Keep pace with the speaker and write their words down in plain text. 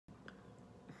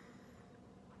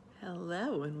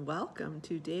Hello and welcome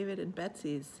to David and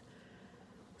Betsy's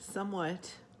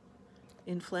somewhat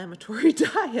inflammatory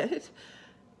diet.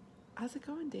 How's it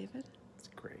going, David? It's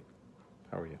great.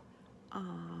 How are you?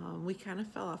 We kind of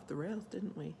fell off the rails,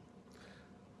 didn't we?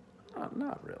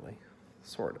 Not really.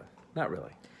 Sort of. Not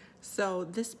really. So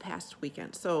this past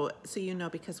weekend, so you know,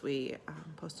 because we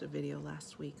posted a video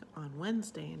last week on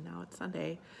Wednesday and now it's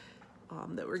Sunday,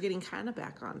 that we're getting kind of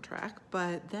back on track.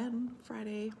 But then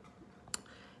Friday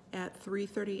at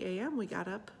 3:30 a.m. we got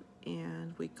up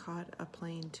and we caught a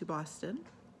plane to Boston.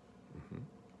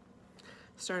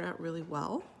 Started out really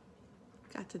well.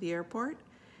 Got to the airport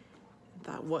and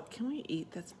thought, what can we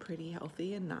eat that's pretty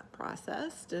healthy and not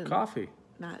processed and Coffee.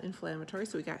 not inflammatory?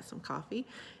 So we got some coffee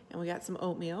and we got some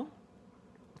oatmeal.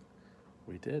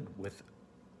 We did with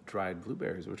dried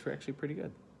blueberries, which were actually pretty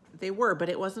good. They were, but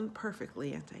it wasn't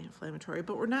perfectly anti-inflammatory.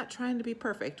 But we're not trying to be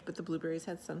perfect. But the blueberries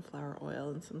had sunflower oil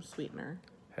and some sweetener.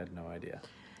 Had no idea.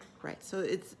 Right. So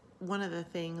it's one of the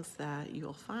things that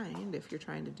you'll find if you're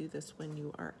trying to do this when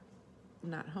you are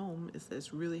not home is that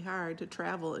it's really hard to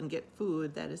travel and get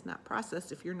food that is not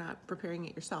processed if you're not preparing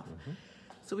it yourself.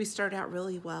 So we started out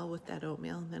really well with that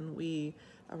oatmeal, and then we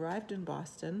arrived in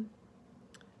Boston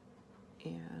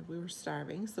and we were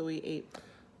starving, so we ate.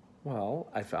 Well,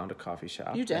 I found a coffee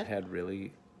shop You did? that had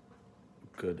really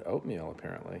good oatmeal,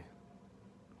 apparently.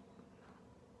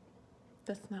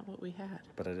 That's not what we had.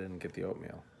 But I didn't get the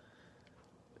oatmeal.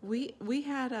 We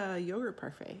had a yogurt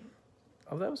parfait.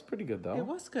 Oh, that was pretty good, though. It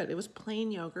was good. It was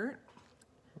plain yogurt.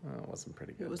 Oh, it wasn't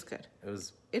pretty good. It was good.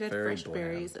 It Had very fresh bland.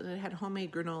 berries, and it had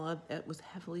homemade granola that was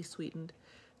heavily sweetened.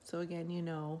 So again, you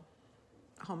know,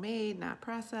 homemade, not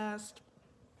processed,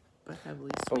 but heavily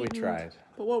But we sweetened. tried.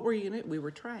 But what were you gonna? We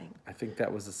were trying. I think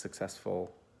that was a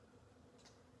successful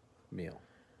meal.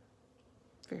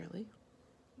 Fairly.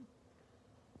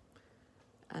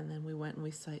 And then we went and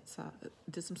we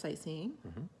did some sightseeing.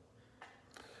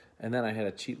 And then I had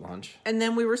a cheat lunch. And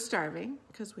then we were starving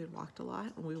because we had walked a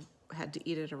lot and we had to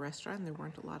eat at a restaurant. And there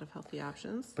weren't a lot of healthy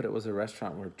options. But it was a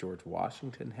restaurant where George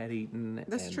Washington had eaten.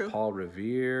 That's and true. Paul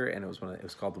Revere, and it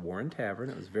was called the Warren Tavern.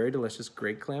 It was very delicious,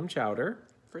 great clam chowder.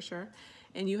 For sure.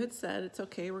 And you had said it's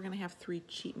okay. We're going to have 3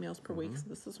 cheat meals per week. So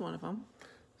this is one of them,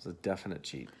 It was a definite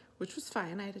cheat. which was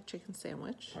fine. I had a chicken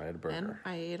sandwich. I had a burger. And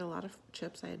I ate a lot of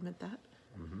chips. I admit that.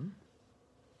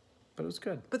 But it was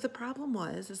good. But the problem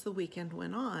was, as the weekend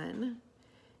went on,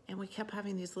 and we kept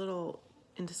having these little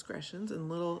indiscretions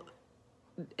and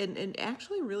and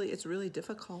actually really, it's really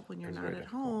difficult when you're It's not very at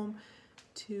difficult. home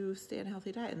to stay on a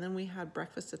healthy diet. And then we had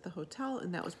breakfast at the hotel,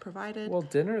 and that was provided. Well,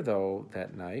 dinner, though,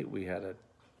 that night, we had a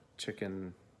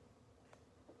chicken,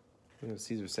 we had a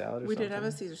Caesar salad or We something. did have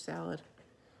a Caesar salad.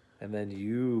 And then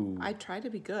you... I tried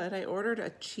to be good. I ordered a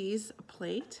cheese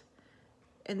plate,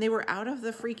 and they were out of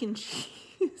the freaking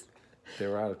cheese. They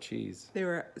were out of cheese.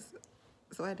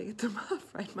 So I had to get them off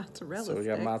fried mozzarella So we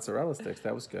got sticks. mozzarella sticks.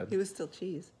 That was good. It was still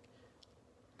cheese.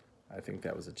 I think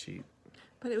that was a cheat.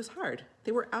 But it was hard.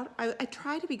 They were out. I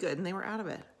tried to be good, and they were out of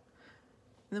it. And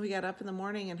then we got up in the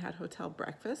morning and had hotel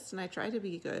breakfast, and I tried to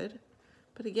be good.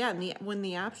 But again, when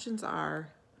the options are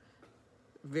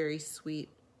very sweet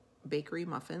bakery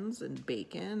muffins and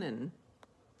bacon, and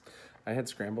I had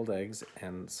scrambled eggs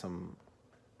and some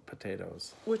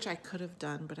potatoes. which I could have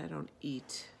done, but I don't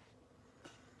eat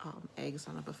eggs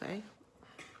on a buffet.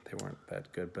 They weren't that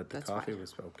good, but the That's coffee fine.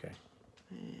 was okay.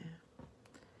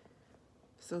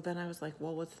 So then I was like,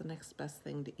 well, what's the next best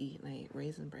thing to eat? And I ate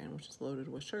Raisin Bran, which is loaded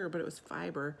with sugar, but it was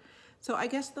fiber. So I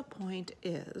guess the point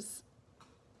is,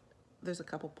 there's a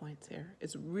couple points here.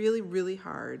 It's really, really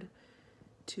hard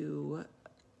to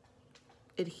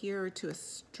adhere to a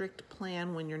strict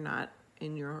plan when you're not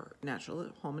in your natural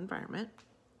home environment.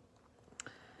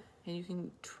 And you can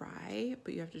try,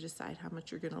 but you have to decide how much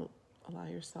you're going to allow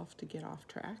yourself to get off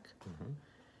track.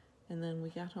 And then we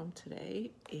got home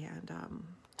today, and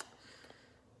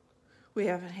we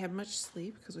haven't had much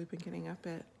sleep because we've been getting up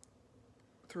at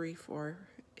 3,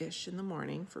 4-ish in the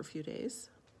morning for a few days.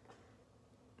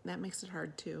 That makes it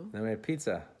hard too. Then we had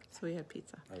pizza. So we had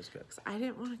pizza. That was good. 'Cause I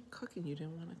didn't want to cook and you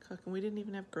didn't want to cook, and we didn't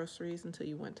even have groceries until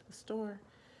you went to the store.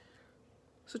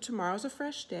 So tomorrow's a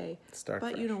fresh day. Start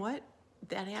But fresh. you know what?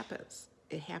 That happens.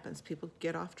 It happens. People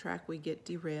get off track. We get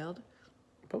derailed.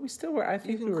 But we still were, I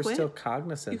think can we were quit. still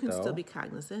cognizant, You can though. still be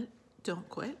cognizant. Don't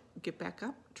quit. Get back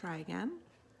up. Try again.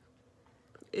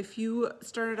 If you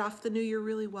started off the new year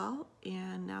really well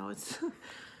and now it's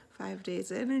 5 days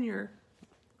in and you're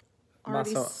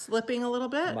already slipping a little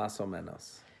bit, Más o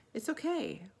menos. it's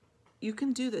okay. You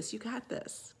can do this. You got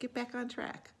this. Get back on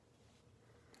track.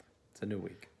 It's a new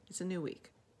week. It's a new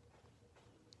week.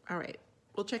 All right.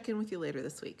 We'll check in with you later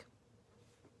this week.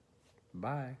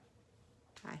 Bye.